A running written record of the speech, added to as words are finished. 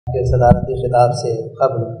के सदारती खिताब से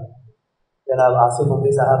कबल जनाब आसिफ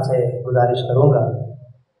उमरी साहब से गुजारिश करूँगा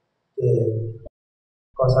कि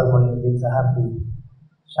कौसर मोइनुद्दीन साहब की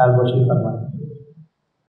शालपोशी फरमाएं।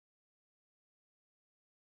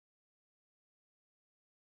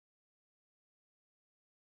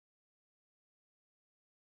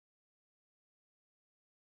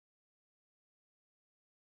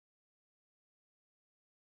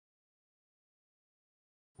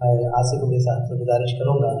 मैं आसिफ उमरी साहब से गुजारिश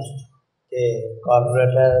करूँगा कि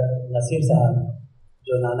कॉरपोरेटर नसीर साहब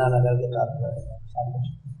जो नाना नगर के कॉरपोरेटर हैं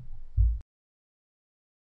शालपोशी।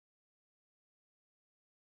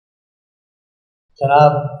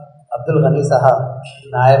 जनाब अब्दुल गनी साहब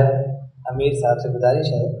नायब अमीर साहब से गुजारिश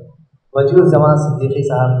है वजूद जमात सिद्दीकी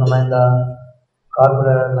साहब नुमाइंदा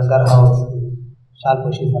कॉरपोरेटर नगर हाउस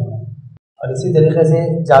शालपोशी फरमाएं। और इसी तरीके से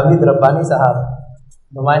जावेद रब्बानी साहब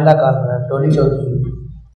नुमाइंदा कॉरपोरेटर टोली चौकी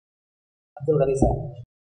अब्दुल गनी साहब।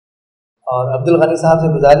 और अब्दुल गनी साहब से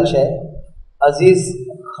गुजारिश है अजीज़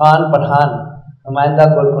खान पठान नुमाइंदा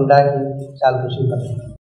गोलकुंडा की शालपोशी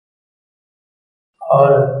फरमाएं।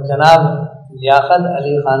 और जनाब लियाकत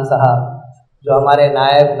अली ख़ान साहब जो हमारे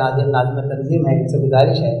नायब नाज़िम तंजीम है इनसे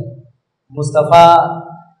गुजारिश है मुस्तफ़ा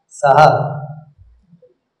साहब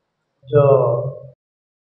जो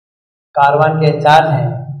कारवान के इंचार्ज हैं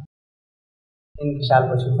इनकी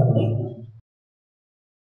शालपोशी फरमाएं।